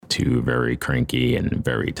two very cranky and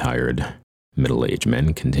very tired middle-aged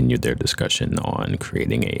men continued their discussion on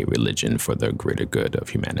creating a religion for the greater good of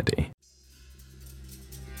humanity.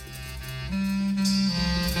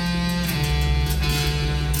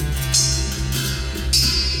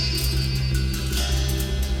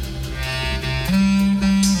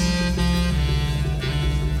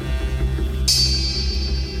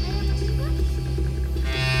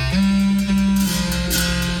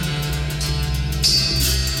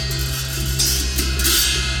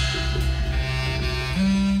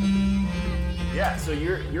 So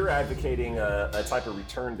you're advocating a type of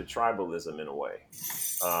return to tribalism in a way.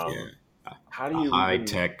 How do you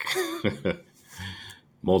high-tech,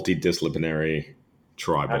 multidisciplinary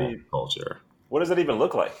tribal culture? What does it even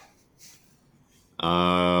look like?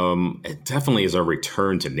 It definitely is a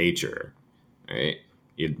return to nature, right?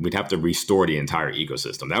 We'd have to restore the entire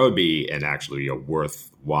ecosystem. That would be actually a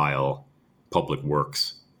worthwhile public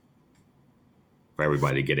works for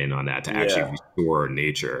everybody to get in on that, to actually restore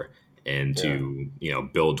nature. And to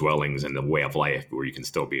build dwellings and the way of life where you can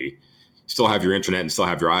still have your internet and still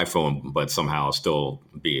have your iPhone, but somehow still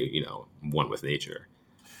be one with nature.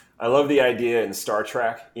 I love the idea in Star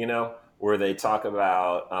Trek, where they talk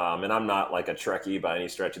about, and I'm not like a Trekkie by any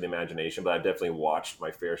stretch of the imagination, but I've definitely watched my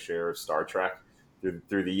fair share of Star Trek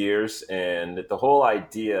through the years, and the whole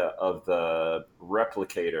idea of the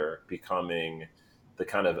replicator becoming the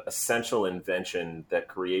kind of essential invention that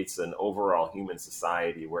creates an overall human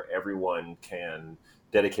society where everyone can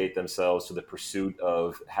dedicate themselves to the pursuit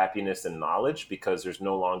of happiness and knowledge because there's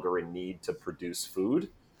no longer a need to produce food.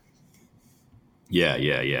 Yeah.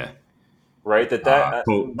 Right.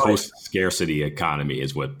 Post-scarcity economy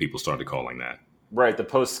is what people started calling that. Right. The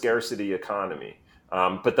post-scarcity economy.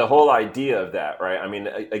 But the whole idea of that, right? I mean,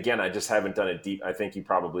 again, I just haven't done I think you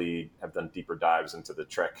probably have done deeper dives into the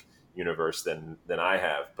Trek universe than I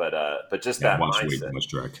have, but just that mindset. Way too much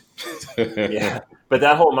yeah, but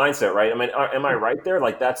that whole mindset, right? I mean, am I right there?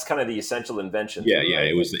 Like that's kind of the essential invention. Yeah, right? Yeah.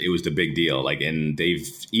 It was the big deal. Like, and they've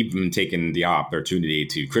even taken the opportunity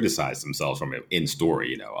to criticize themselves from it in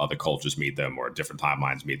story. Other cultures meet them or different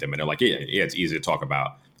timelines meet them, and they're like, yeah, it's easy to talk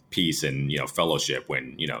about peace and fellowship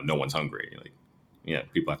when no one's hungry. Like,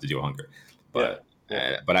 people have to deal with hunger, but.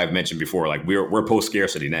 But I've mentioned before, like we're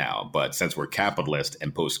post-scarcity now, but since we're capitalist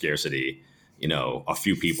and post-scarcity, a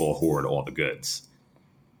few people hoard all the goods.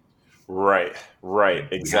 Right,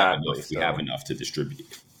 exactly. We have enough to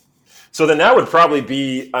distribute. So then that would probably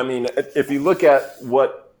be, I mean, if you look at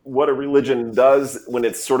what a religion does when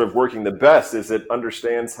it's sort of working the best, is it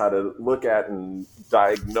understands how to look at and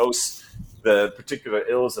diagnose the particular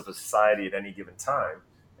ills of a society at any given time,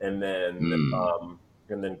 and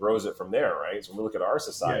then grows it from there, right? So when we look at our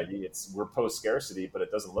society, we're post-scarcity, but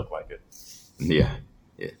it doesn't look like it. Yeah.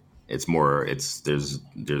 It's more.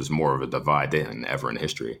 There's more of a divide than ever in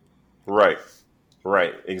history. Right.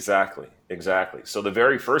 Exactly. So the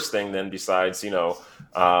very first thing, then, besides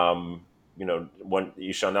when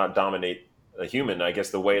you shall not dominate a human, I guess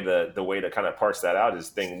the way to kind of parse that out is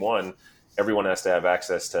thing one: everyone has to have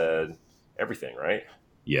access to everything, right?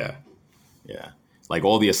 Yeah. Like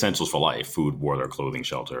all the essentials for life: food, water, clothing,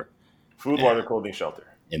 shelter. Water, clothing, shelter.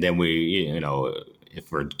 And then we, if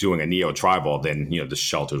we're doing a neo-tribal, then, the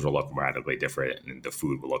shelters will look radically different and the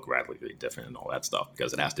food will look radically different and all that stuff,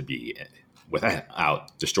 because it has to be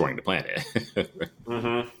without destroying the planet.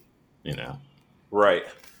 Mm-hmm. Right.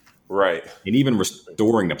 And even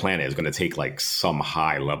restoring the planet is going to take like some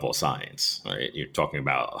high-level science, right? You're talking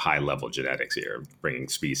about high-level genetics here, bringing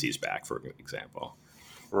species back, for example.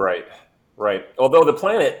 Right. Although the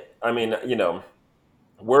planet, I mean,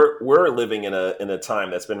 we're living in a time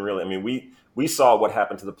that's been really, I mean, we saw what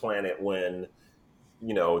happened to the planet when,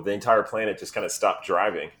 the entire planet just kind of stopped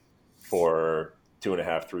driving for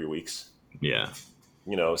 2.5, 3 weeks. Yeah.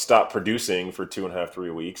 Stopped producing for 2.5, 3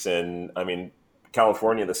 weeks. And I mean,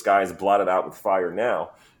 California, the sky is blotted out with fire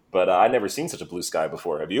now, but I've never seen such a blue sky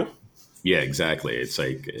before. Have you? Yeah, exactly. It's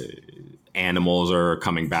like animals are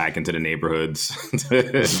coming back into the neighborhoods.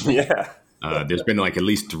 Yeah. There's been like at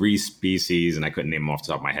least 3 species, and I couldn't name them off the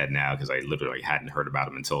top of my head now because I literally hadn't heard about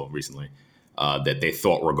them until recently, that they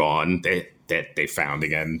thought were gone, that they found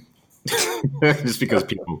again, just because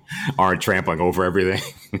people aren't trampling over everything.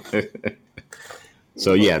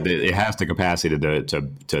 So yeah, it has the capacity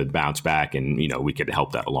to bounce back, and we could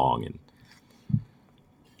help that along, and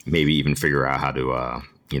maybe even figure out how to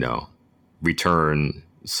return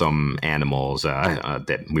some animals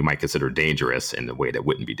that we might consider dangerous in a way that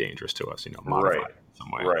wouldn't be dangerous to us, modify it in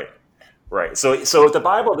some way. Right. So if the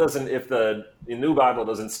Bible doesn't, if the new Bible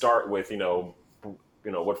doesn't start with,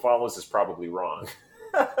 what follows is probably wrong.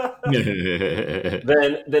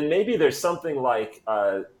 then maybe there's something like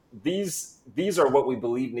these are what we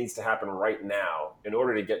believe needs to happen right now in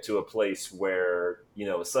order to get to a place where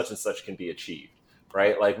such and such can be achieved,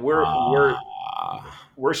 right? Like we're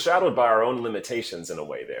shadowed by our own limitations in a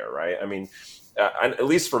way there, right? I mean, at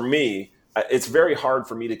least for me, it's very hard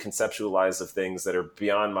for me to conceptualize of things that are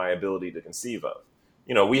beyond my ability to conceive of.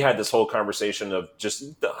 We had this whole conversation of just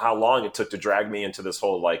how long it took to drag me into this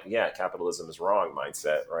whole, like, yeah, capitalism is wrong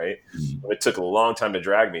mindset, right? Mm-hmm. It took a long time to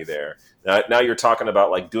drag me there. Now you're talking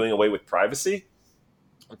about like doing away with privacy.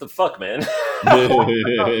 What the fuck, man? I'm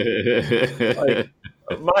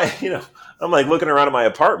like looking around at my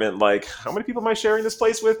apartment, like, how many people am I sharing this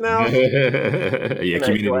place with now? Yeah,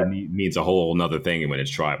 community means a whole nother thing when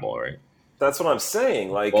it's tribal, right? That's what I'm saying.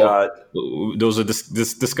 Like, those are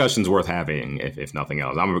discussions worth having, if nothing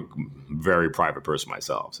else. I'm a very private person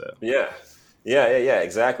myself, so yeah,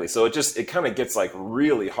 exactly. So it kind of gets like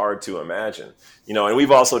really hard to imagine, And we've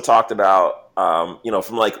also talked about,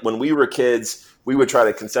 from like when we were kids, we would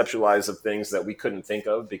try to conceptualize of things that we couldn't think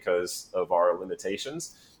of because of our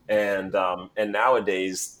limitations. And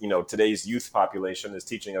nowadays, today's youth population is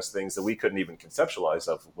teaching us things that we couldn't even conceptualize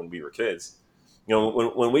of when we were kids.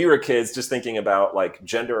 When we were kids, just thinking about like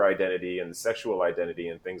gender identity and sexual identity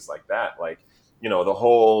and things like that, like, the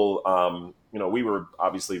whole, we were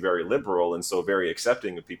obviously very liberal and so very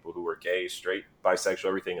accepting of people who were gay, straight, bisexual,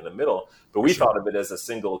 everything in the middle. But we thought of it as a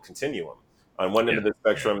single continuum. On one end of the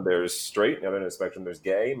spectrum, there's straight. On the other end of the spectrum, there's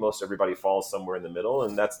gay. Most everybody falls somewhere in the middle.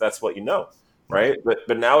 And that's what right?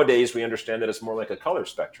 But nowadays, we understand that it's more like a color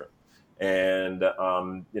spectrum. And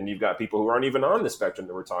you've got people who aren't even on the spectrum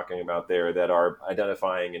that we're talking about there that are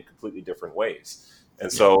identifying in completely different ways.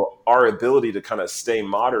 And so our ability to kind of stay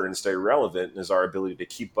modern and stay relevant is our ability to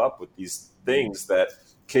keep up with these things that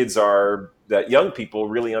that young people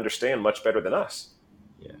really understand much better than us.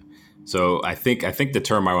 Yeah. So I think the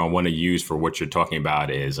term I want to use for what you're talking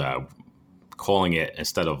about is calling it,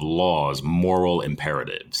 instead of laws, moral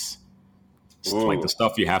imperatives. Like the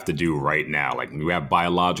stuff you have to do right now. Like we have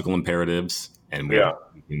biological imperatives and we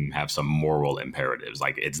can have some moral imperatives.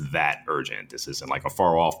 Like it's that urgent. This isn't like a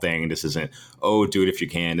far off thing. This isn't, oh, do it if you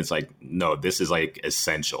can. It's like, no, this is like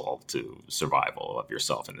essential to survival of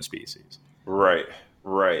yourself and the species. Right.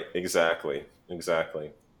 Exactly.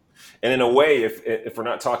 And in a way, if we're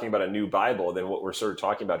not talking about a new Bible, then what we're sort of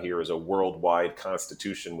talking about here is a worldwide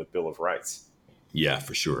constitution with Bill of Rights. Yeah,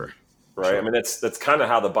 for sure. Right. Sure. I mean, that's kind of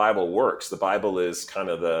how the Bible works. The Bible is kind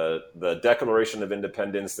of the Declaration of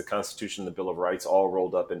Independence, the Constitution, the Bill of Rights, all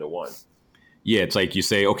rolled up into one. Yeah, it's like you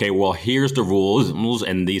say, okay, well, here's the rules,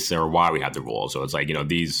 and these are why we have the rules. So it's like,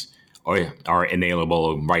 these are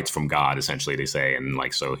inalienable rights from God, essentially, they say. And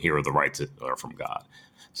like, so here are the rights that are from God.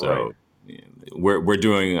 So we're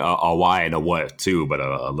doing a why and a what too, but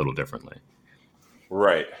a little differently.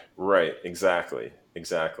 Right. Exactly.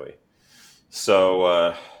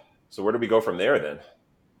 So where do we go from there then?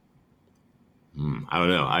 I don't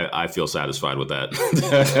know. I feel satisfied with that.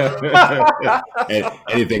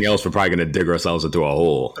 Anything else, we're probably going to dig ourselves into a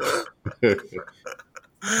hole.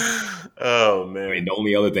 Oh, man. I mean, the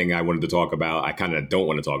only other thing I wanted to talk about, I kind of don't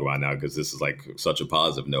want to talk about now because this is like such a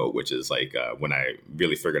positive note, which is like when I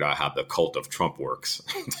really figured out how the cult of Trump works.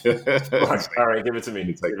 All right, give it to me.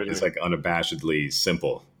 It's like unabashedly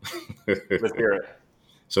simple. Let's hear it.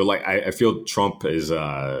 So like I feel Trump is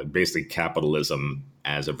basically capitalism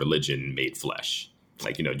as a religion made flesh.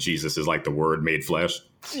 Like, Jesus is like the word made flesh.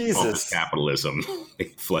 Jesus. Trump is capitalism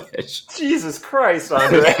made flesh. Jesus Christ,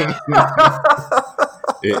 Andre.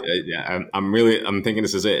 I'm thinking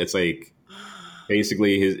this is it. It's like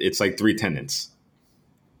basically it's like three tenets.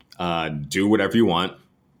 Do whatever you want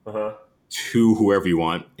to whoever you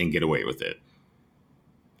want and get away with it.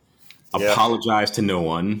 Apologize to no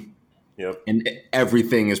one. Yep. And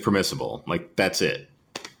everything is permissible. Like, that's it.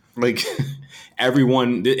 Like,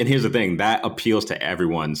 everyone, and here's the thing, that appeals to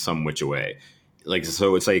everyone some which way. Like,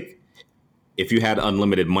 so it's like, if you had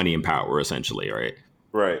unlimited money and power, essentially, right?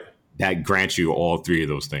 Right. That grants you all three of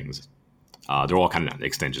those things. They're all kind of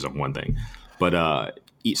extensions of one thing. But,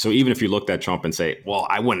 so even if you looked at Trump and say, well,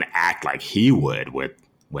 I wouldn't act like he would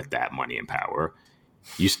with that money and power,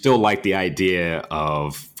 you still like the idea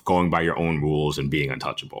of going by your own rules and being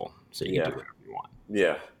untouchable. So you can do whatever you want.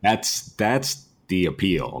 Yeah. That's the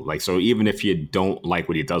appeal. Like, so even if you don't like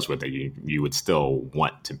what he does with it, you would still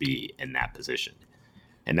want to be in that position.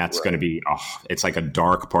 And that's going to be, it's like a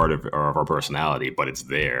dark part of our personality, but it's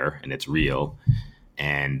there and it's real.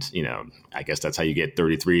 And, I guess that's how you get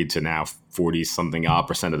 33 to now 40 something %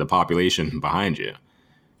 of the population behind you.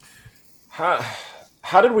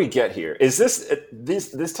 how did we get here? Is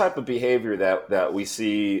this type of behavior that we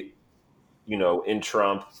see, in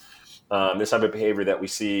Trump, this type of behavior that we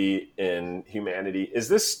see in humanity? Is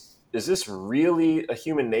this really a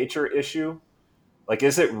human nature issue? Like,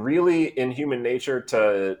 is it really in human nature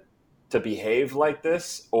to behave like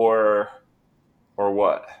this, or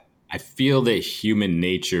what? I feel that human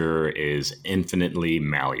nature is infinitely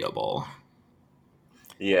malleable.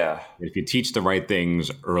 Yeah, If you teach the right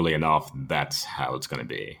things early enough, that's how it's going to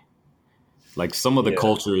be. Like some of the yeah,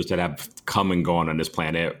 cultures that have come and gone on this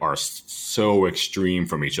planet are so extreme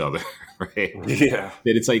from each other, right? yeah,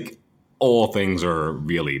 That it's like all things are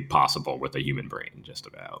really possible with a human brain, just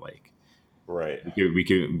about. Like right, we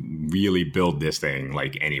could really build this thing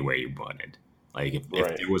like any way you wanted. Like if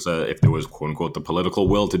right, there was quote unquote the political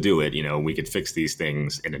will to do it, we could fix these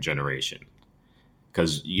things in a generation.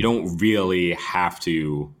 Because you don't really have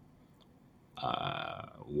to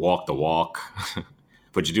walk the walk,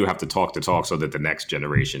 but you do have to talk the talk so that the next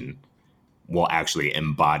generation will actually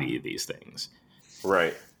embody these things.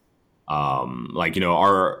 right. Like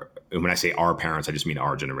our when I say our parents, I just mean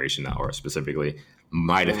our generation, not ours specifically,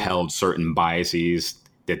 might have Mhm. held certain biases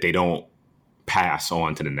that they don't pass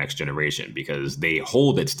on to the next generation because they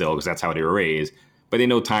hold it still because that's how they were raised. But they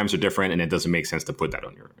know times are different, and it doesn't make sense to put that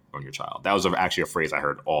on your child. That was actually a phrase I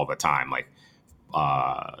heard all the time, like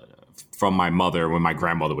uh, from my mother when my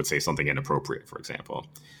grandmother would say something inappropriate. For example,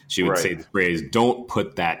 she would Right, say the phrase, "Don't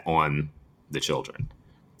put that on the children."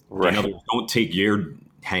 In other right, words, don't take your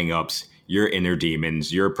hangups, your inner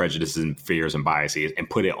demons, your prejudices and fears and biases, and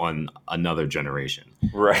put it on another generation.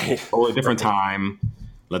 right, Totally different right, time.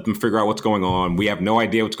 Let them figure out what's going on. We have no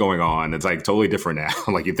idea what's going on. It's like totally different now.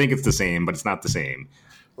 Like you think it's the same, but it's not the same.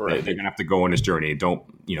 They're right. gonna have to go on this journey. Don't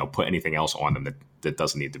put anything else on them that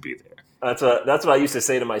doesn't need to be there. That's what I used to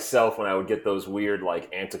say to myself when I would get those weird, like,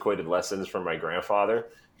 antiquated lessons from my grandfather.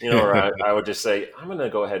 Where I would just say, I'm going to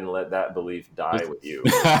go ahead and let that belief die with you.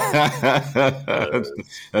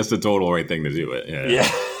 That's the total right thing to do. It. Yeah.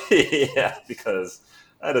 Yeah, yeah, because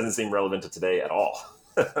that doesn't seem relevant to today at all.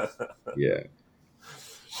 Yeah.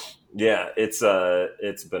 Yeah, it's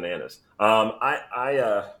bananas.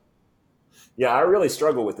 Yeah, I really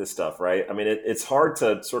struggle with this stuff, right? I mean, it's hard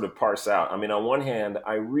to sort of parse out. I mean, on one hand,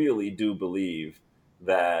 I really do believe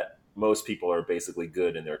that most people are basically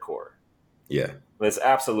good in their core. Yeah. It's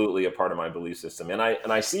absolutely a part of my belief system, and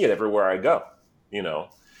I see it everywhere I go. You know,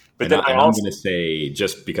 but And, then I, I and I'm also going to say,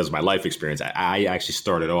 just because of my life experience, I actually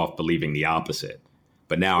started off believing the opposite,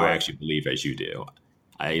 but now I right. actually believe as you do.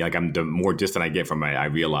 I'm the more distant I get from it, I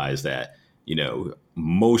realize that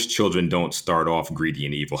most children don't start off greedy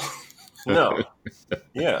and evil. No,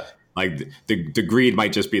 yeah, Like the greed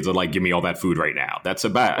might just be to like give me all that food right now. That's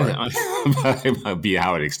about right, be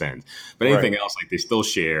how it extends. But right. anything else, like they still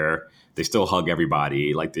share, they still hug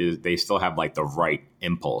everybody. Like they still have like the right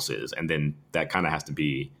impulses, and then that kind of has to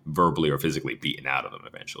be verbally or physically beaten out of them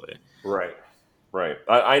eventually. Right. Right.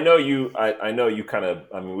 I know you. I know you kind of.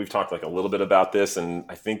 I mean, we've talked like a little bit about this, and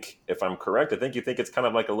I think if I'm correct, I think you think it's kind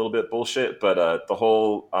of like a little bit bullshit. But the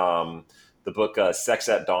whole the book "Sex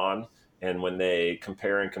at Dawn," and when they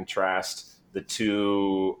compare and contrast the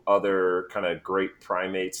two other kind of great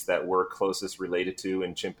primates that we're closest related to,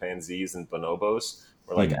 in chimpanzees and bonobos,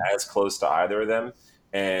 we're like Mhm. as close to either of them.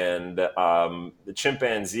 And the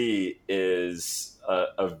chimpanzee is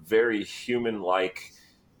a very human-like,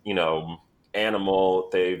 you know, animal.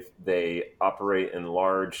 They operate in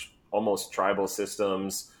large, almost tribal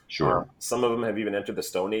systems. Sure. Some of them have even entered the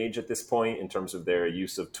Stone Age at this point in terms of their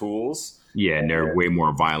use of tools. Yeah, and they're And way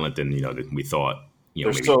more violent than than we thought. they're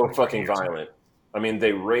Maybe so 25 fucking years ago. violent. I mean,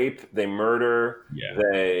 they rape, they murder, Yeah,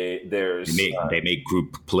 they there's they make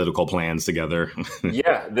group political plans together.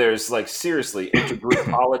 yeah, there's like seriously intergroup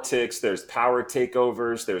politics, there's power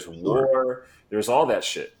takeovers, there's Sure. war, there's all that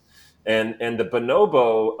shit. And the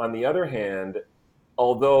bonobo, on the other hand,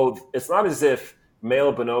 although it's not as if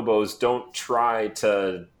male bonobos don't try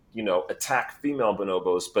to, attack female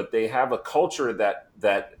bonobos, but they have a culture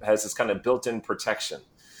that has this kind of built-in protection.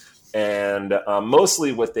 And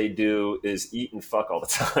mostly what they do is eat and fuck all the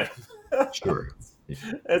time. Sure.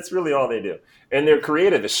 That's really all they do. And they're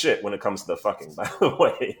creative as shit when it comes to the fucking, by the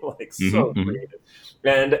way. Like, Hmm. so creative.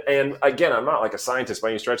 And again, I'm not like a scientist by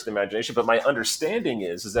any stretch of the imagination, but my understanding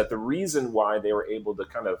is that the reason why they were able to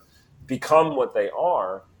kind of become what they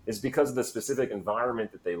are is because of the specific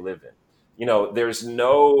environment that they live in. There's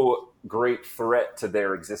no great threat to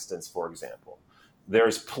their existence, for example.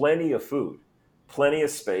 There's plenty of food, plenty of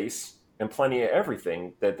space, and plenty of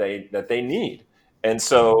everything that they need. And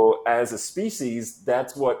so, as a species,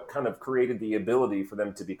 that's what kind of created the ability for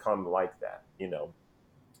them to become like that.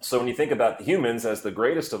 So when you think about the humans as the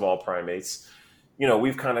greatest of all primates,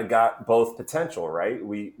 we've kind of got both potential, right?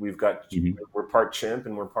 We've got, Hmm. we're part chimp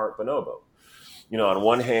and we're part bonobo. On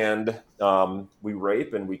one hand, we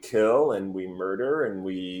rape and we kill and we murder and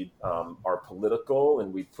we are political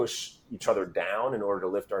and we push each other down in order to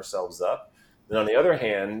lift ourselves up. And on the other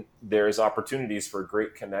hand, there's opportunities for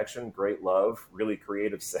great connection, great love, really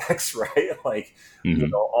creative sex, right? Like,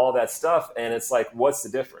 Hmm. all that stuff. And it's like, what's the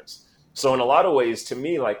difference? So in a lot of ways, to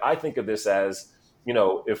me, like I think of this as,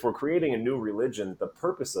 if we're creating a new religion, the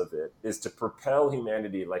purpose of it is to propel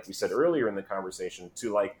humanity, like you said earlier in the conversation,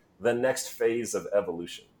 to like the next phase of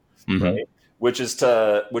evolution, Hmm. right? Which is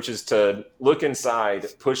to look inside,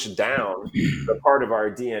 push down the part of our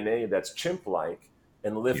DNA that's chimp-like,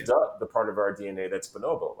 and Yeah. lift up the part of our DNA that's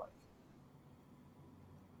bonobo-like,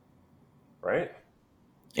 right?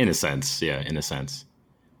 In a sense, yeah, in a sense.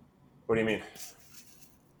 What do you mean?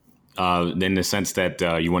 In the sense that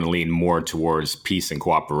you want to lean more towards peace and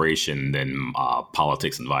cooperation than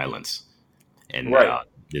politics and violence, and Right,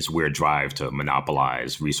 this weird drive to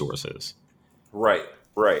monopolize resources. right,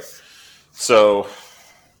 right. So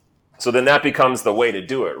so then that becomes the way to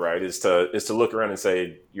do it, right? Is to look around and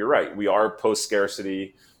say, you're right, we are post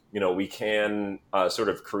scarcity. We can sort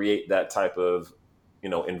of create that type of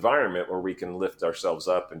environment where we can lift ourselves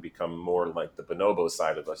up and become more like the bonobo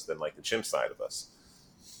side of us than like the chimp side of us.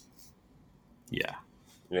 Yeah,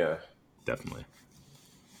 Yeah. definitely.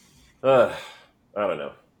 uh, I don't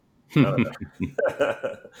know. I don't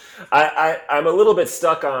know. I'm a little bit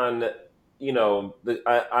stuck on,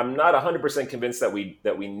 I'm not 100% convinced that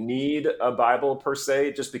we need a Bible per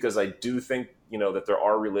se, just because I do think, that there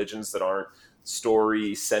are religions that aren't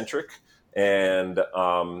story centric. And,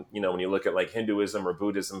 when you look at like Hinduism or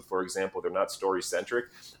Buddhism, for example, they're not story centric.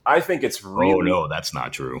 I think it's Oh really, no, that's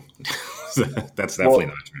not true. That's definitely well,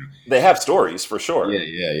 not true. they have stories for Yeah, sure.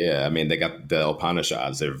 yeah, yeah. I mean, they got the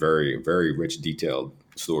Upanishads. They're very, very rich, detailed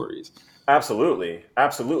stories. Absolutely,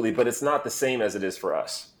 absolutely, but it's not the same as it is for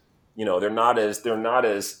us. They're not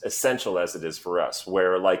as essential as it is for us.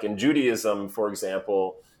 Where like in Judaism, for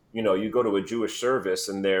example, you go to a Jewish service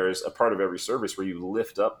and there's a part of every service where you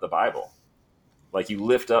lift up the Bible, like you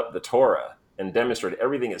lift up the Torah and demonstrate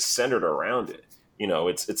everything is centered around it.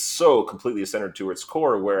 It's so completely centered to its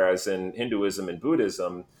core. Whereas in Hinduism and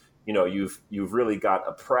Buddhism, you've really got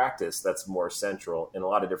a practice that's more central in a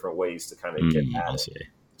lot of different ways to kind of get I at it. see.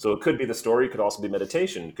 So it could be the story, it could also be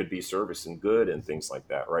meditation, it could be service and good and things like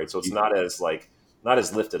that, right? So it's You- not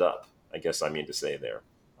as lifted up, I guess I mean to say there.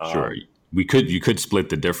 Sure. Um, You could split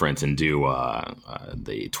the difference and do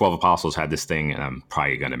the 12 apostles had this thing, and I'm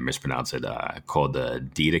probably going to mispronounce it, called the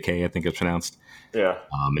Didache, I think it's pronounced. yeah,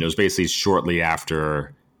 And it was basically shortly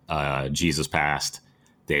after Jesus passed,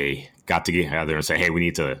 they got together and said, hey, we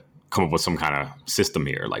need to come up with some kind of system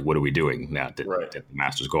here. Like, what are we doing now right, that the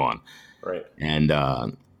master's gone? right, And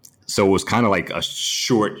so it was kind of like a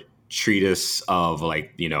short treatise of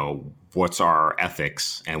like, what's our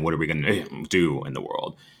ethics and what are we going to do in the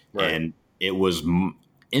world. right, And it was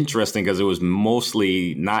interesting because it was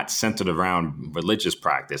mostly not centered around religious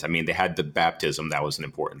practice. I mean, they had the baptism, that was an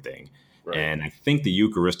important thing. right, And I think the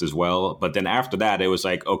Eucharist as well. But then after that, it was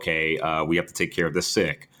like, okay, we have to take care of the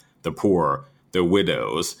sick, the poor, the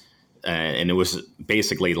widows. And it was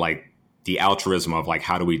basically like the altruism of like,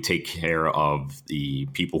 how do we take care of the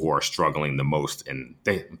people who are struggling the most in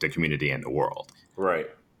the community and the world? right.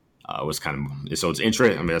 Was kind of, so it's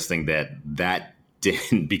interesting that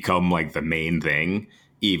didn't become like the main thing,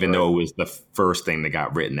 even Right, though it was the first thing that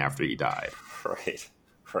got written after he died. right,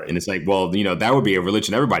 right. And it's like, well, that would be a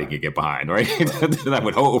religion everybody could get behind, right? I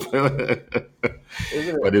would hope.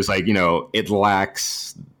 Isn't But it? it's like, it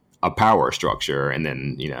lacks a power structure. And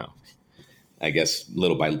then, I guess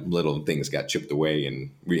little by little things got chipped away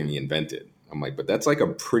and reinvented. I'm like, but that's like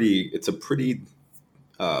it's a pretty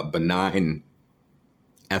benign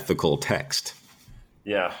ethical text.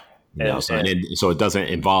 Yeah, and So so it doesn't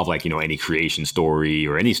involve like any creation story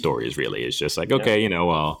or any stories really. It's just like, yeah. okay,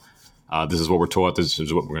 well, this is what we're taught, this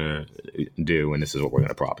is what we're gonna do, and this is what we're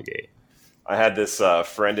gonna propagate. I had this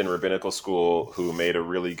friend in rabbinical school who made a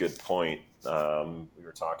really good point. We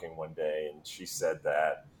were talking one day, and she said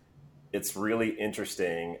that it's really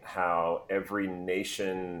interesting how every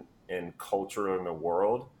nation and culture in the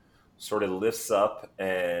world sort of lifts up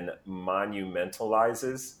and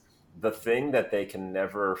monumentalizes the thing that they can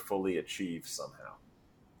never fully achieve somehow.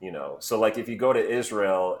 So like if you go to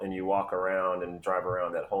Israel and you walk around and drive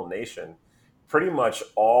around that whole nation, pretty much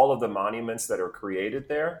all of the monuments that are created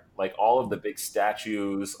there, like all of the big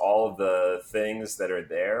statues, all of the things that are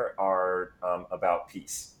there are about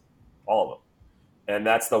peace, all of them. And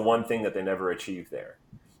that's the one thing that they never achieved there.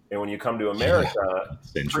 And when you come to America,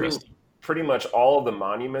 It's interesting. pretty much all of the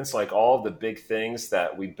monuments, like all of the big things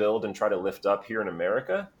that we build and try to lift up here in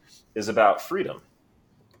America, is about freedom.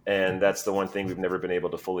 And that's the one thing we've never been able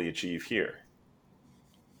to fully achieve here.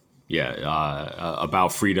 Yeah,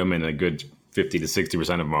 about freedom, and a good 50 to 60%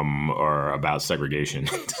 of them are about segregation.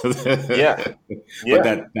 Yeah.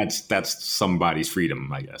 But that's somebody's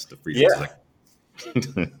freedom, I guess. The freedom. Yeah.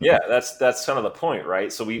 Yeah, that's kind of the point,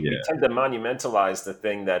 right? So we tend to monumentalize the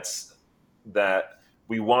thing that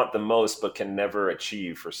we want the most but can never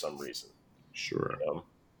achieve for some reason. Sure. You know?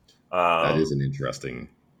 That is an interesting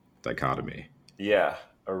dichotomy. Yeah,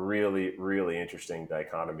 a really, really interesting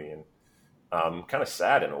dichotomy, and kind of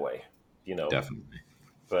sad in a way, you know. Definitely.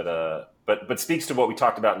 But speaks to what we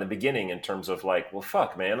talked about in the beginning in terms of like, well,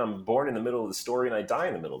 fuck, man, I'm born in the middle of the story and I die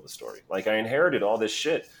in the middle of the story. Like, I inherited all this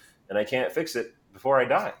shit and I can't fix it before I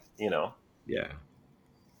die, you know? Yeah.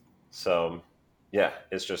 So, yeah,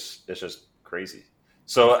 it's just crazy.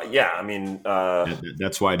 So, yeah, I mean...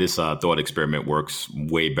 that's why this thought experiment works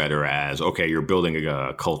way better as, okay, you're building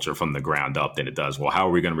a culture from the ground up than it does, well, how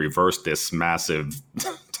are we going to reverse this massive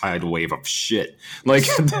tidal wave of shit? Like...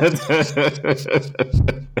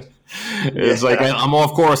 It's like, I'm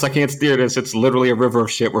off course. I can't steer this. It's literally a river of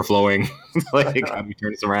shit we're flowing. Like, how do we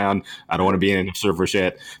turn this around? I don't want to be in a river of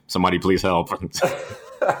shit. Somebody please help.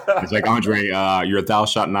 It's like, Andre, you're thou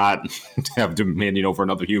shalt not have dominion over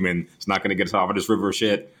another human. It's not going to get us off of this river of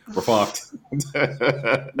shit. We're fucked.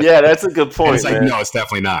 Yeah, that's a good point. And it's like, man. no, it's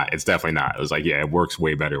definitely not. It's definitely not. It was like, yeah, it works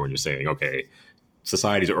way better when you're saying, okay,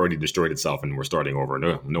 society's already destroyed itself and we're starting over.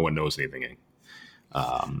 No one knows anything.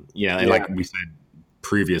 Like we said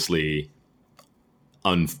previously,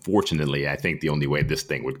 unfortunately, I think the only way this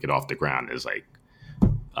thing would get off the ground is like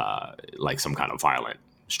some kind of violent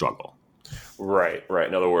struggle. Right.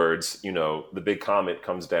 In other words, you know, the big comet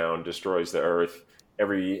comes down, destroys the Earth.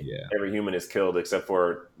 Every human is killed except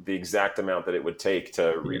for the exact amount that it would take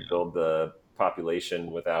to rebuild the population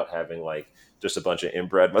without having like just a bunch of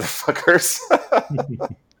inbred motherfuckers.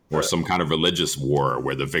 Or some kind of religious war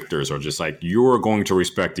where the victors are just like, you're going to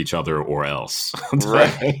respect each other or else.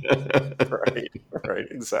 Right.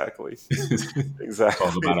 Exactly.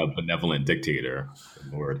 Talk about a benevolent dictator.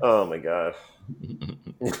 Lord. Oh my God.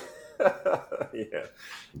 Yeah,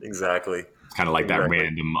 exactly. Kind of like that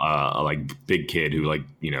random, like big kid who like,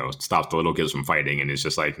 you know, stops the little kids from fighting and is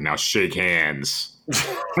just like, now shake hands.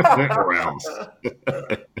 Or else.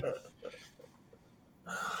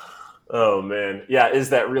 Oh man, yeah. Is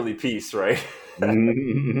that really peace, right?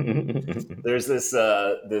 There's this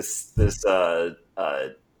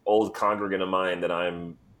old congregant of mine that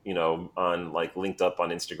I'm, you know, on like linked up on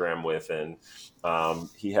Instagram with, and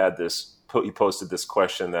he posted this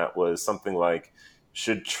question that was something like,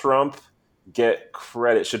 should Trump get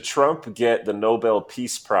credit? Should Trump get the Nobel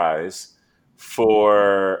Peace Prize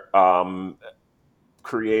for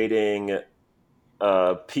creating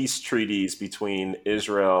peace treaties between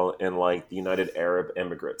Israel and like the United Arab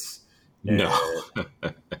Emirates? No.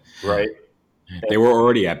 Right? They were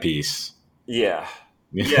already at peace. Yeah.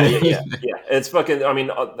 It's fucking, I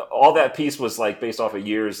mean, all that peace was like based off of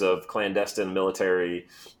years of clandestine military,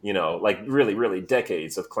 you know, like really, really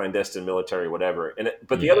decades of clandestine military, whatever.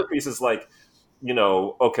 But the other piece is like, you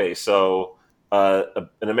know, okay, so an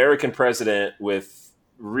American president with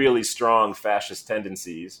really strong fascist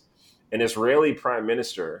tendencies, an Israeli prime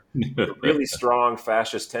minister with really strong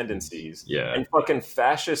fascist tendencies, and fucking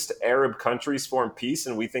fascist Arab countries form peace,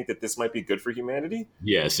 and we think that this might be good for humanity?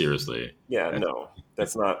 Yeah, seriously. Yeah, no,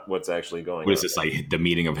 that's not what's actually going on. What is this, like the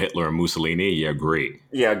meeting of Hitler and Mussolini? Yeah, great.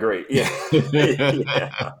 Yeah, great. Yeah.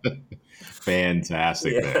 Yeah.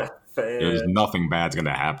 Fantastic. Yeah. There's nothing bad's going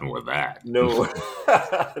to happen with that. No,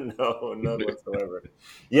 none whatsoever.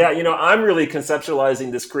 Yeah, you know, I'm really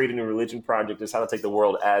conceptualizing this creating a religion project as how to take the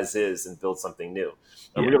world as is and build something new.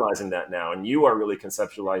 I'm realizing that now, and you are really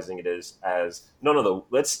conceptualizing it as no.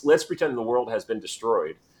 Let's pretend the world has been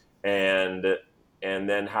destroyed, and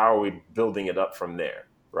then how are we building it up from there?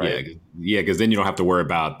 Right? Yeah, because then you don't have to worry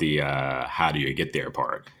about the how do you get there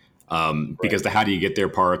part. Because the how do you get there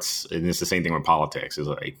parts, and it's the same thing with politics, is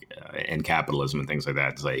like, and capitalism and things like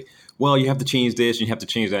that. It's like, well, you have to change this, you have to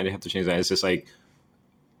change that, you have to change that. It's just like,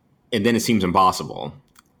 and then it seems impossible.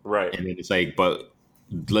 Right. And then it's like, but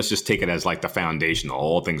let's just take it as like the foundational.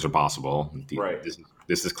 All things are possible. Right.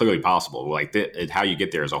 This is clearly possible. Like how you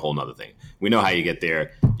get there is a whole nother thing. We know how you get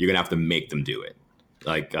there. You're going to have to make them do it.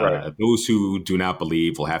 Like Right. those who do not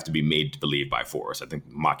believe will have to be made to believe by force. I think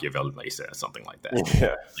Machiavelli said something like that.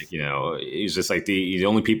 Yeah. Like, it's just like the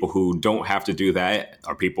only people who don't have to do that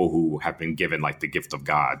are people who have been given like the gift of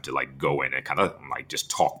God to like go in and kind of like just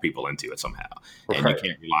talk people into it somehow. And you Right.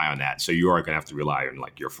 can't rely on that. So you are going to have to rely on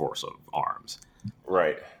like your force of arms.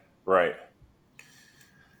 Right. Right.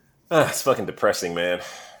 It's fucking depressing, man.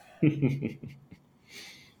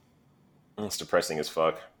 It's depressing as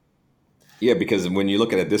fuck. Yeah, because when you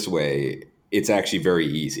look at it this way, it's actually very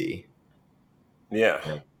easy.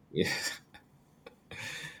 Yeah. Yeah.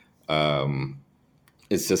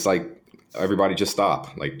 It's just like everybody just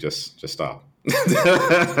stop. Like just stop.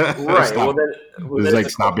 Right. Stop. Well, It's then like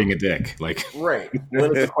stop being a dick. Like right. Well,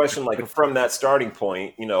 then it's a question like from that starting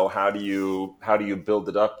point, how do you build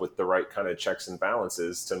it up with the right kind of checks and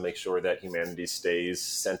balances to make sure that humanity stays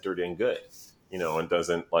centered and good, and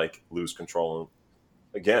doesn't like lose control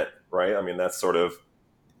again, right? I mean, that's sort of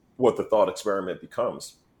what the thought experiment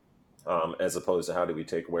becomes, as opposed to how do we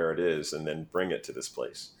take where it is and then bring it to this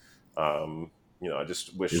place. I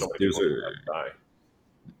just wish so many people would die.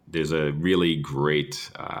 There's a really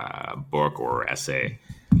great book or essay.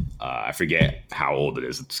 I forget how old it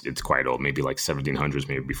is. It's quite old, maybe like 1700s,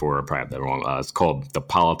 maybe before. I probably have that wrong. It's called "The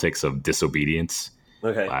Politics of Disobedience."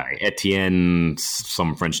 Okay. By Etienne,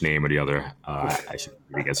 some French name or the other. I should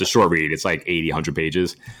read it. It's a short read. It's like 80, 100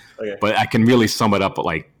 pages. Okay. But I can really sum it up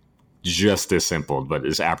like just this simple, but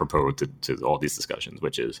it's apropos to all these discussions,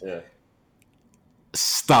 which is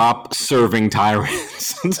stop serving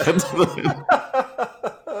tyrants.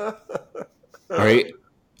 All right?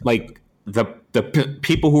 Like the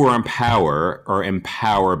people who are in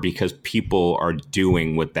power because people are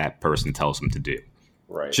doing what that person tells them to do.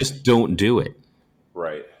 Right. Just don't do it.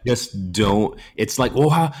 Right. Just don't. It's like,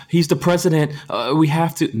 he's the president. We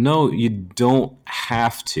have to. No, you don't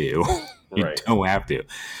have to. You Right. don't have to.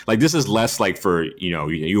 Like, this is less like for,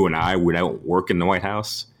 you and I, we don't work in the White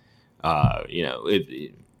House.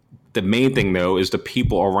 The main thing, though, is the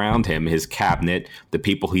people around him, his cabinet, the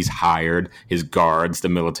people he's hired, his guards, the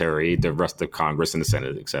military, the rest of Congress and the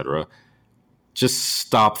Senate, etc. Just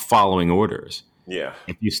stop following orders. Yeah.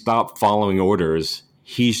 If you stop following orders,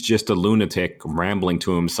 he's just a lunatic rambling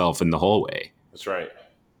to himself in the hallway. That's right.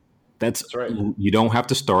 That's right. You don't have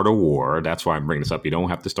to start a war. That's why I'm bringing this up. You don't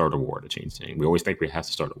have to start a war to change things. We always think we have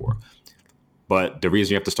to start a war. But the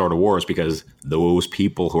reason you have to start a war is because those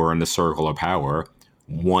people who are in the circle of power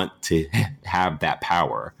want to have that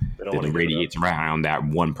power that radiates around that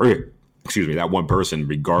one person,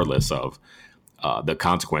 regardless of the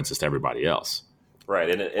consequences to everybody else. Right.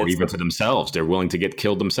 And or even to themselves. They're willing to get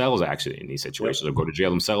killed themselves, actually, in these situations, or go to jail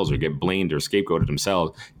themselves, or get blamed or scapegoated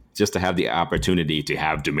themselves, just to have the opportunity to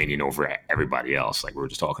have dominion over everybody else, like we were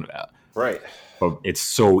just talking about. Right. But it's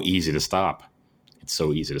so easy to stop. It's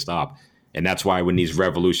so easy to stop. And that's why when these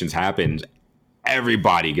revolutions happen,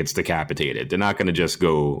 everybody gets decapitated. They're not going to just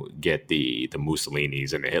go get the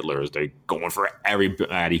Mussolinis and the Hitlers. They're going for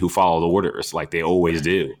everybody who followed the orders, like they always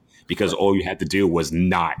do, because all you had to do was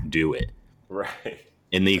not do it. Right.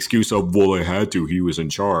 And the excuse of, well, I had to, he was in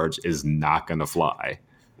charge, is not going to fly.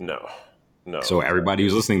 No. So everybody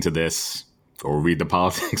who's listening to this, or read the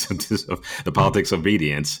politics of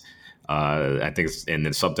obedience. I think it's in the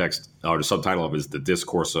subtext or the subtitle of it is the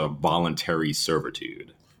discourse of voluntary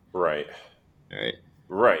servitude. Right.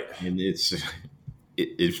 Right. And it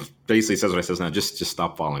basically says what it says now. Just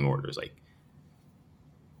stop following orders. Like,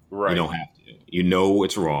 right. You don't have to. You know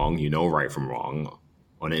it's wrong. You know right from wrong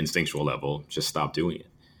on an instinctual level. Just stop doing it,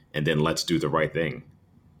 and then let's do the right thing.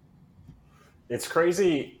 It's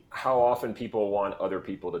crazy how often people want other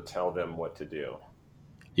people to tell them what to do.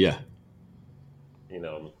 Yeah.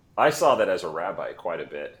 I saw that as a rabbi quite a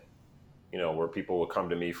bit, where people would come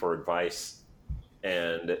to me for advice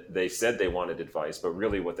and they said they wanted advice, but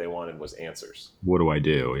really what they wanted was answers. What do I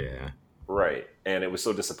do? Yeah. Right. And it was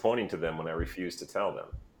so disappointing to them when I refused to tell them.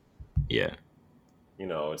 Yeah.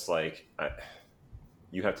 It's like,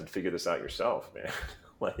 you have to figure this out yourself, man.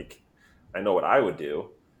 Like, I know what I would do,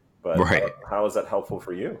 but how is that helpful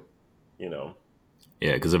for you?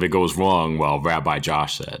 Yeah, because if it goes wrong, well, Rabbi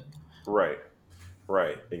Josh said. Right.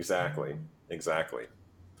 Exactly.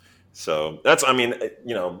 So that's,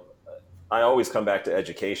 I always come back to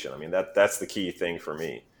education. I mean, that's the key thing for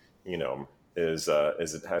me, is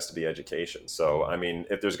it has to be education. So, I mean,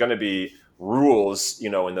 if there's going to be rules,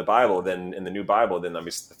 in the Bible, then in the New Bible, then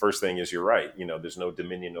the first thing is you're right. There's no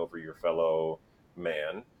dominion over your fellow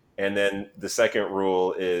man. And then the second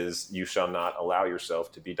rule is you shall not allow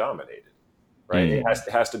yourself to be dominated. Right. It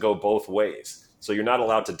has to go both ways. So you're not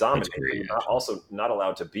allowed to dominate, but you're also not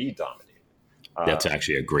allowed to be dominated. That's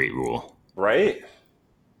actually a great rule. Right.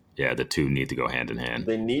 Yeah, the two need to go hand in hand.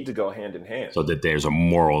 They need to go hand in hand. So that there's a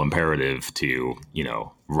moral imperative to,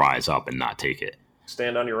 rise up and not take it.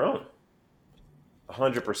 Stand on your own.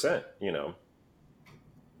 100%,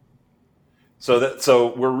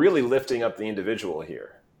 So we're really lifting up the individual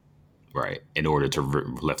here. Right. In order to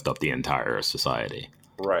lift up the entire society.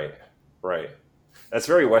 Right. That's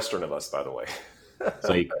very Western of us, by the way.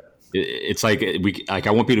 It's like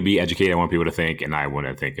I want people to be educated. I want people to think, and I want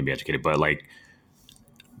to think and be educated. But like,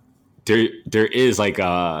 there is like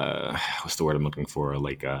what's the word I'm looking for?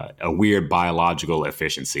 Like a weird biological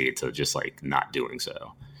efficiency to just like not doing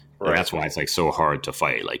so. Right. And that's why it's like so hard to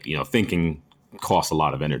fight. Like, thinking costs a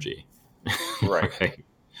lot of energy. Right.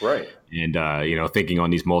 Right. And, thinking on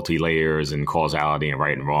these multi-layers and causality and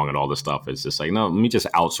right and wrong and all this stuff is just like, no, let me just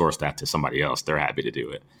outsource that to somebody else. They're happy to do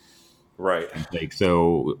it. Right. Like,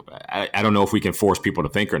 so I don't know if we can force people to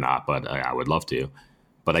think or not, but I would love to.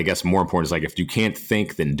 But I guess more important is like, if you can't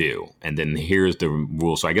think, then do. And then here's the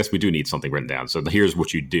rule. So I guess we do need something written down. So here's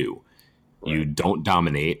what you do. Right. You don't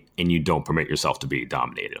dominate, and you don't permit yourself to be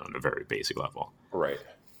dominated on a very basic level. Right.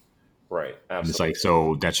 Absolutely. It's like,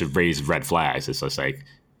 so that should raise red flags. It's just like,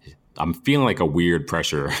 I'm feeling like a weird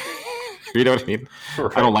pressure. You know what I mean?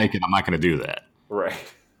 Right. I don't like it. I'm not going to do that. Right.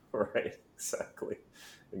 Exactly.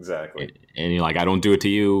 And you're like, I don't do it to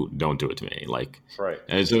you. Don't do it to me. Like, right.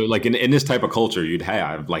 And so like in this type of culture, you'd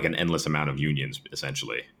have like an endless amount of unions,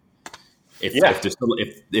 essentially.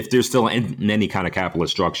 If there's still in any kind of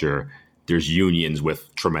capitalist structure, there's unions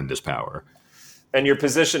with tremendous power. And your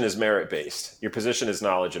position is merit-based. Your position is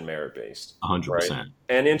knowledge and merit-based. 100%. Right?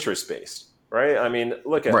 And interest-based. Right? I mean,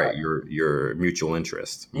 look at your mutual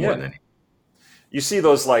interest more than any. You see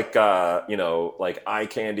those like like eye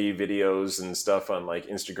candy videos and stuff on like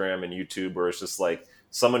Instagram and YouTube where it's just like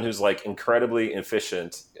someone who's like incredibly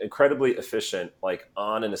efficient, like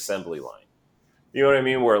on an assembly line. You know what I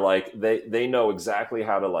mean? Where like they know exactly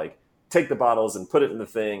how to like take the bottles and put it in the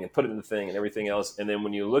thing and everything else. And then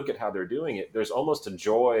when you look at how they're doing it, there's almost a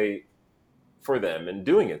joy for them in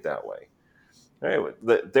doing it that way. Right?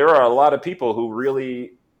 There are a lot of people who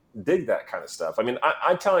really dig that kind of stuff. I mean,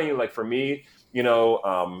 I'm telling you, like for me,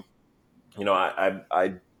 I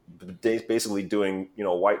basically doing,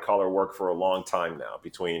 white collar work for a long time now.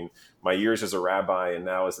 Between my years as a rabbi and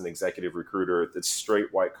now as an executive recruiter, it's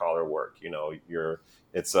straight white collar work.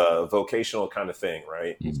 It's a vocational kind of thing,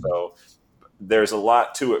 right? Mm-hmm. So there's a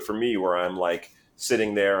lot to it for me where I'm like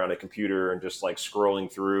sitting there on a computer and just like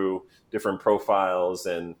scrolling through different profiles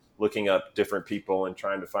and looking up different people and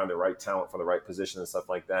trying to find the right talent for the right position and stuff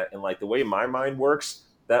like that. And like the way my mind works,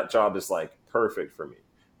 that job is like perfect for me.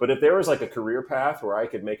 But if there was like a career path where I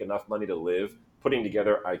could make enough money to live putting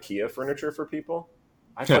together IKEA furniture for people,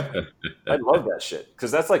 I'd love that shit.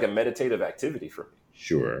 Because that's like a meditative activity for me.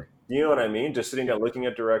 Sure. You know what I mean? Just sitting there looking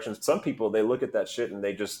at directions. Some people, they look at that shit and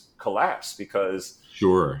they just collapse because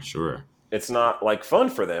Sure. It's not like fun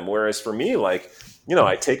for them. Whereas for me, like,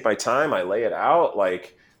 I take my time, I lay it out,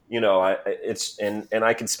 like, and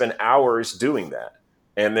I can spend hours doing that.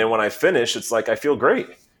 And then when I finish, it's like I feel great,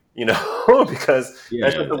 because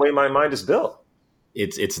that's just the way my mind is built.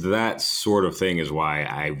 It's that sort of thing is why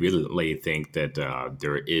I really think that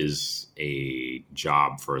there is a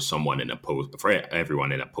job for someone for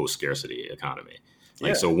everyone in a post-scarcity economy.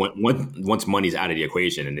 Like, so once money's out of the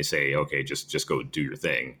equation and they say, okay, just go do your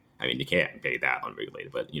thing. I mean, you can't pay that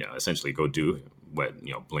unregulated, but essentially go do what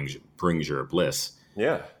brings your bliss.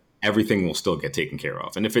 Yeah, everything will still get taken care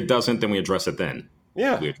of, and if it doesn't, then we address it then.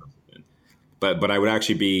 Yeah. But I would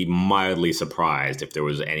actually be mildly surprised if there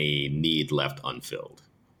was any need left unfilled.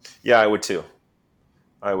 Yeah, I would too.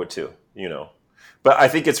 But I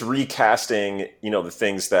think it's recasting, the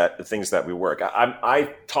things that we work.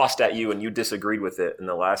 I tossed at you and you disagreed with it in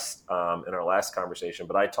our last conversation,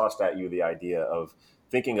 but I tossed at you the idea of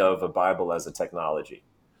thinking of a Bible as a technology,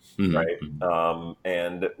 mm-hmm. right?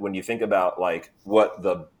 And when you think about like what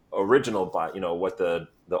the original, what the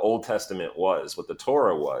Old Testament was, what the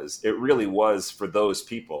Torah was, it really was for those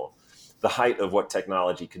people the height of what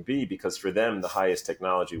technology could be, because for them, the highest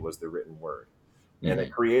technology was the written word. Mm-hmm. And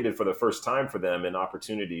it created for the first time for them an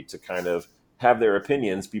opportunity to kind of have their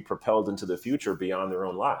opinions be propelled into the future beyond their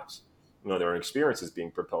own lives. Their own experiences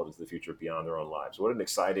being propelled into the future beyond their own lives. What an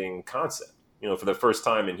exciting concept. For the first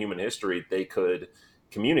time in human history, they could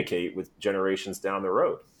communicate with generations down the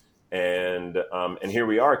road. And here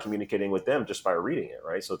we are communicating with them just by reading it,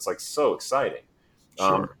 right? So it's like so exciting.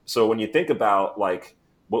 Sure. So when you think about like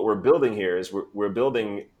what we're building here is we're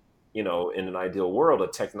building, in an ideal world, a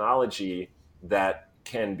technology that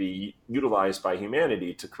can be utilized by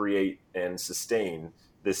humanity to create and sustain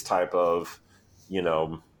this type of,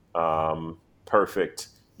 perfect,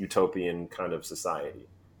 utopian kind of society,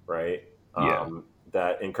 right? Yeah.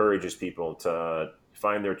 That encourages people to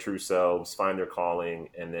find their true selves, find their calling,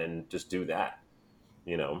 and then just do that,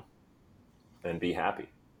 you know, and be happy.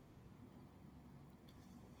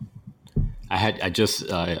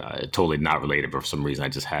 Totally not related, but for some reason I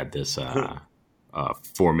just had this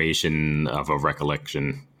formation of a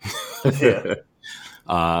recollection. Yeah.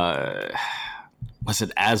 Was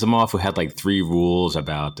it Asimov who had like 3 rules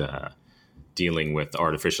about dealing with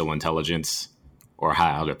artificial intelligence, or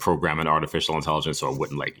how to program an artificial intelligence so it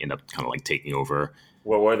wouldn't like end up kind of like taking over?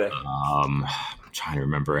 What were they? I'm trying to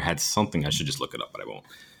remember. It had something. I should just look it up, but I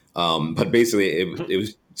won't. But basically, it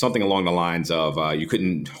was something along the lines of you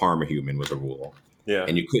couldn't harm a human with a rule. Yeah.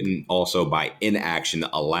 And you couldn't also, by inaction,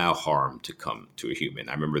 allow harm to come to a human.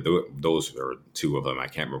 I remember those are 2 of them. I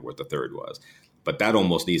can't remember what the third was. But that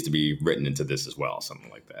almost needs to be written into this as well, something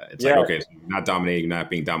like that. It's like, okay, so you're not dominating, not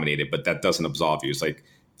being dominated, but that doesn't absolve you. It's like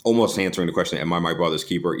almost answering the question, am I my brother's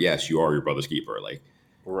keeper? Yes, you are your brother's keeper. Like,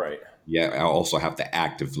 right. Yeah, I also have to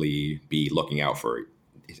actively be looking out for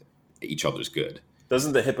each other's good.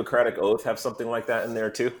 Doesn't the Hippocratic Oath have something like that in there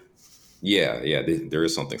too? Yeah, there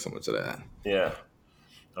is something similar to that. Yeah.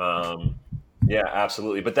 Yeah,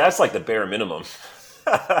 absolutely. But that's like the bare minimum.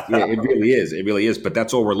 Yeah, it really is. It really is. But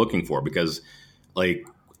that's all we're looking for, because like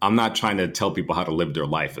I'm not trying to tell people how to live their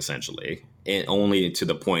life, essentially, and only to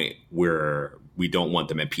the point where we don't want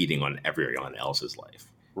them impeding on everyone else's life,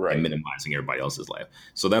 right, and minimizing everybody else's life.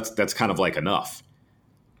 So that's kind of like enough.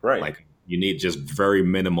 Right. Like you need just very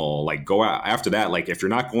minimal, like go out after that. Like if you're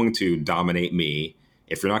not going to dominate me,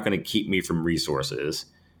 if you're not going to keep me from resources,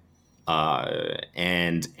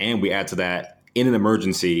 and we add to that, in an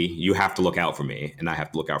emergency, you have to look out for me and I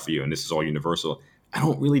have to look out for you. And this is all universal. I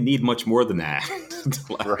don't really need much more than that.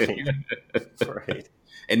 Right. Right.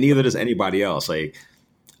 And neither does anybody else. Like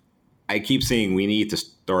I keep saying we need to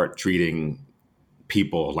start treating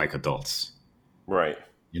people like adults. Right.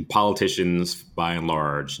 And politicians, by and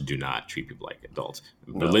large, do not treat people like adults.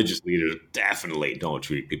 No. Religious leaders definitely don't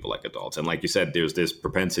treat people like adults. And like you said, there's this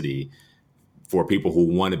propensity for people who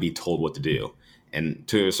want to be told what to do. And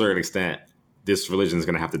to a certain extent, this religion is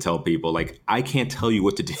going to have to tell people, like, I can't tell you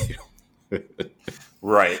what to do.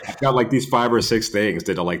 Right. I've got like these 5 or 6 things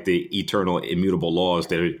that are like the eternal, immutable laws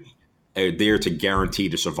that are there to guarantee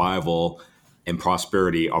the survival and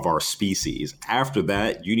prosperity of our species. After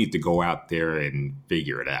that, you need to go out there and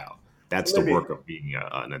figure it out. That's the work of being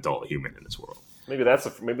an adult human in this world. Maybe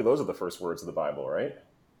maybe those are the first words of the Bible, right?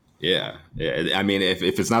 Yeah. I mean, if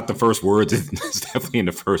it's not the first words, it's definitely in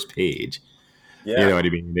the first page. Yeah. You know what I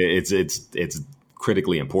mean? It's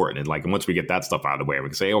critically important. And like once we get that stuff out of the way, we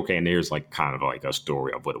can say, okay, and here's like kind of like a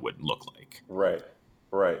story of what it would look like. Right.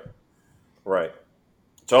 Right. Right.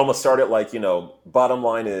 To almost start it like, bottom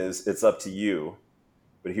line is it's up to you,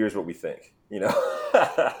 but here's what we think, and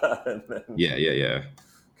then Yeah.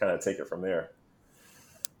 Kind of take it from there.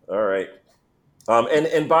 All right.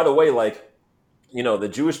 And by the way, like, the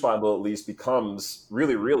Jewish Bible at least becomes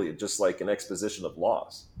really, really just like an exposition of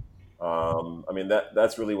laws. I mean,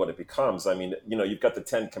 that's really what it becomes. I mean, you've got the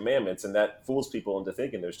 10 commandments, and that fools people into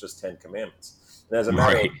thinking there's just 10 commandments. And as a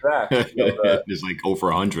matter of fact, there's like over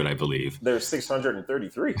 100, I believe. There's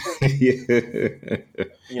 633.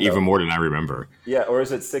 Even more than I remember. Yeah, or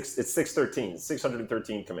is it 6? It's 613.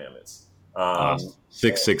 613 commandments.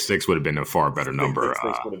 666 would have been a far better number.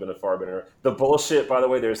 666 would have been a far better. The bullshit, by the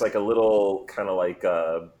way, there's like a little kind of like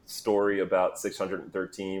story about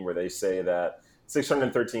 613 where they say that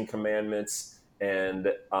 613 commandments,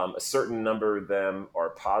 and a certain number of them are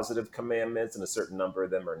positive commandments and a certain number of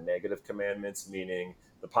them are negative commandments, meaning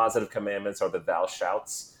the positive commandments are the thou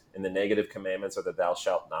shalts and the negative commandments are the thou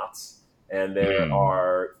shalt nots. And there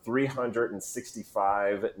are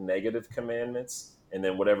 365 negative commandments, and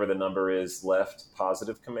then whatever the number is left,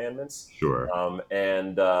 positive commandments. Sure.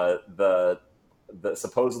 And the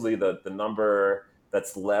supposedly the number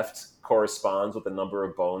that's left corresponds with the number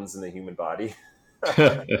of bones in the human body.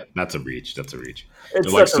 That's a reach. It's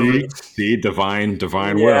like, a reach. See, divine will,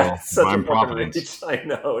 divine providence. I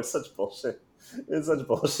know, it's such bullshit.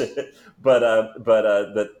 But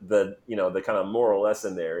the kind of moral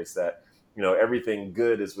lesson there is that everything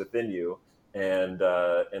good is within you, and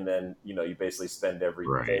then you basically spend every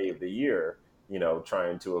day of the year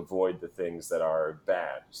trying to avoid the things that are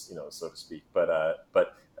bad, so to speak. But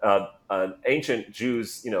ancient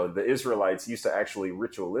Jews, the Israelites used to actually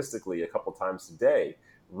ritualistically a couple times a day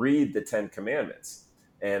read the 10 commandments.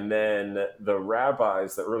 And then the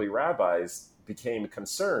early rabbis became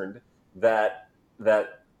concerned that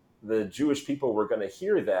the Jewish people were going to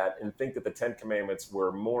hear that and think that the 10 commandments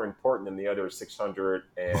were more important than the other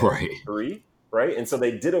 603. right? And so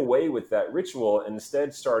they did away with that ritual and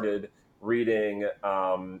instead started reading.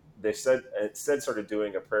 Instead started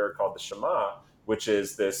doing a prayer called the Shema, which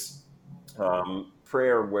is this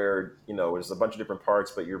prayer where there's a bunch of different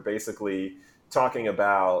parts, but you're basically talking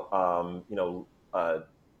about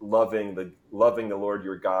loving the Lord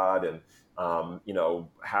your God, and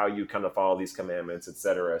how you kind of follow these commandments,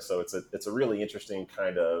 etc. So it's a really interesting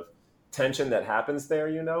kind of tension that happens there,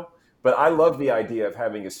 But I love the idea of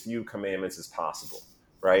having as few commandments as possible,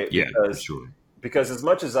 right? Yeah, because, for sure. Because as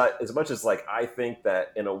much as I think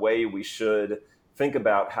that in a way we should think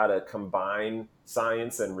about how to combine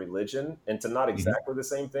science and religion into not exactly the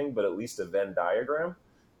same thing, but at least a Venn diagram,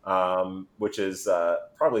 which is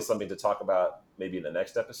probably something to talk about maybe in the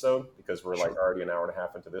next episode, because we're like already an hour and a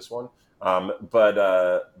half into this one. But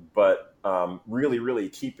really, really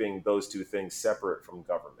keeping those two things separate from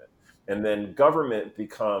government. And then government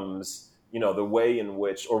becomes, the way in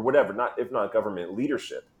which, or whatever, if not government,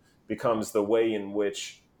 leadership becomes the way in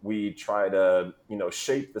which we try to,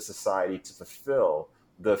 shape the society to fulfill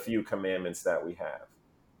the few commandments that we have,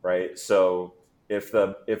 right? So if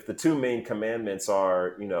the two main commandments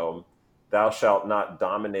are, thou shalt not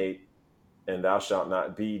dominate and thou shalt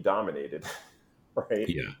not be dominated, right?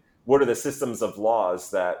 Yeah. What are the systems of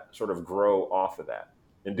laws that sort of grow off of that?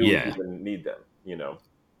 And do we even need them,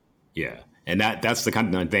 Yeah. And that's the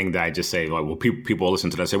kind of thing that I just say, like, well, people listen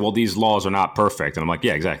to that and say, well, these laws are not perfect. And I'm like,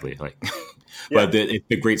 yeah, exactly. Like, but it's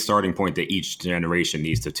the great starting point that each generation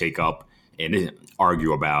needs to take up and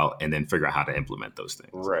argue about and then figure out how to implement those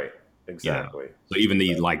things. Right. Exactly. So even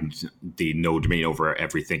the no domain over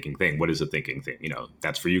every thinking thing. What is a thinking thing?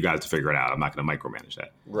 That's for you guys to figure it out. I'm not going to micromanage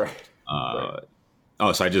that. Right.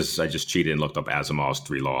 Oh, so I just cheated and looked up Asimov's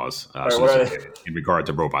 3 laws in regard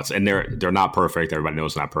to robots, and they're not perfect. Everybody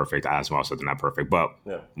knows they're not perfect. Asimov said they're not perfect, but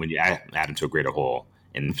when you add them to a greater whole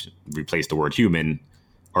and replace the word human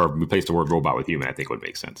or replace the word robot with human, I think it would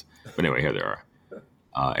make sense. But anyway, here they are.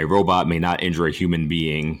 A robot may not injure a human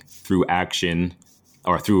being through action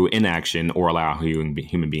or through inaction or allow a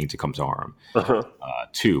human being to come to harm.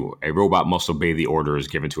 2, a robot must obey the orders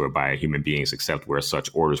given to it by human beings except where such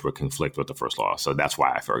orders would conflict with the first law. So that's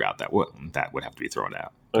why I forgot that that would have to be thrown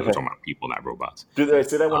out. Okay. We're talking about people, not robots. Say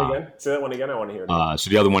that one again. Say that one again. I want to hear it. So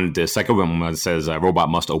the other one, the second one says a robot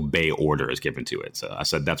must obey orders given to it. So I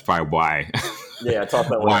said that's probably why. I taught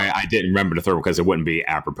that one. Why I didn't remember the third one, because it wouldn't be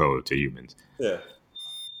apropos to humans. Yeah.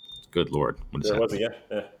 Good Lord. What is that? Was it?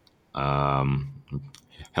 Yeah.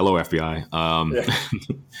 Hello, FBI.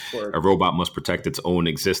 A robot must protect its own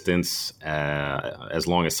existence as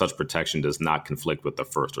long as such protection does not conflict with the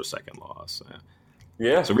first or second laws.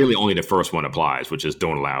 Yeah. So really only the first one applies, which is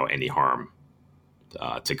don't allow any harm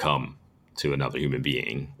to come to another human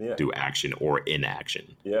being through action or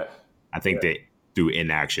inaction. Yeah. I think that through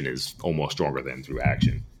inaction is almost stronger than through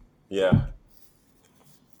action. Yeah.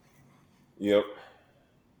 Yep.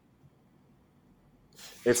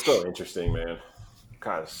 It's so interesting, man.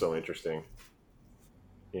 God, it's so interesting.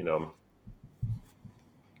 I don't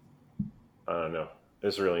know.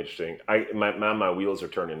 It's really interesting. My wheels are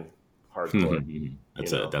turning hardcore.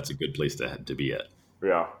 That's a good place to be at.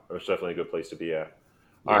 Yeah, it's definitely a good place to be at.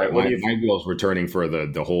 All right, my wheels were turning for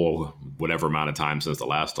the whole whatever amount of time since the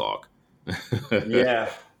last talk.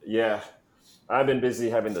 Yeah. I've been busy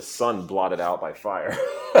having the sun blotted out by fire.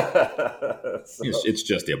 It's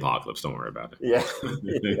just the apocalypse. Don't worry about it. Yeah,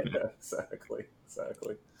 exactly.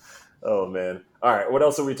 Oh, man. All right. What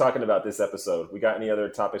else are we talking about this episode? We got any other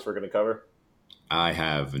topics we're going to cover? I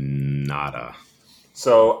have nada.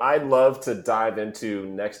 So I'd love to dive into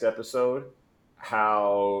next episode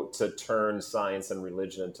how to turn science and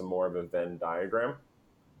religion into more of a Venn diagram.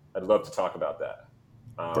 I'd love to talk about that.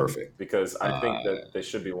 Perfect. Because I think that they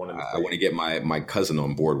should be one of the I want to get my cousin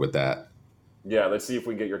on board with that. Yeah, let's see if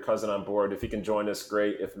we can get your cousin on board. If he can join us,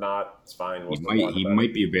 great. If not, it's fine. He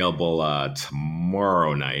might be available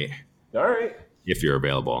tomorrow night. All right. If you're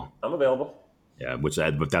available. I'm available. Yeah, but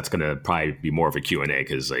that's going to probably be more of a Q&A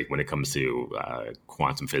because like when it comes to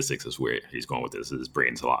quantum physics is where he's going with this. His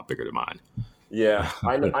brain's a lot bigger than mine. Yeah,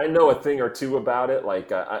 I know a thing or two about it.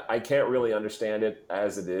 Like I can't really understand it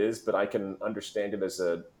as it is, but I can understand it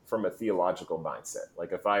from a theological mindset.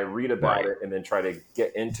 Like if I read about it and then try to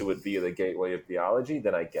get into it via the gateway of theology,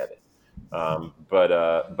 then I get it. But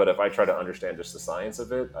if I try to understand just the science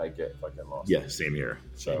of it, I get fucking lost. Yeah, same here.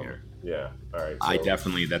 Yeah. All right.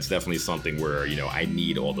 So. That's definitely something where, I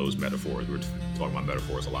need all those metaphors. We're talking about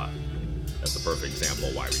metaphors a lot. That's the perfect example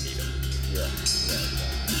of why we need them. Yeah.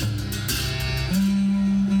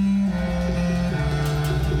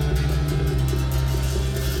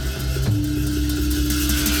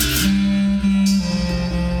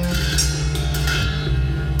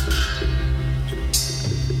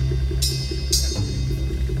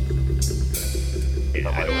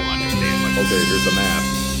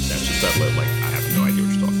 have no idea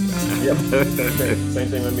what you're talking Yep. about. Same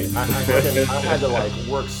thing with me. I had to like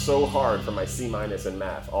work so hard for my C- in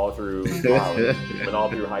math all through college and all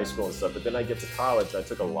through high school and stuff. But then I get to college, I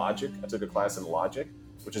took a class in logic,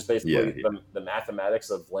 which is Yeah, basically the mathematics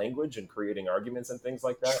of language and creating arguments and things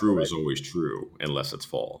like that. true is always true unless it's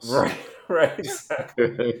false. Right, right,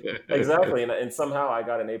 exactly. And somehow I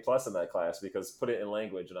got an A+ in that class because put it in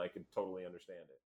language and I could totally understand it.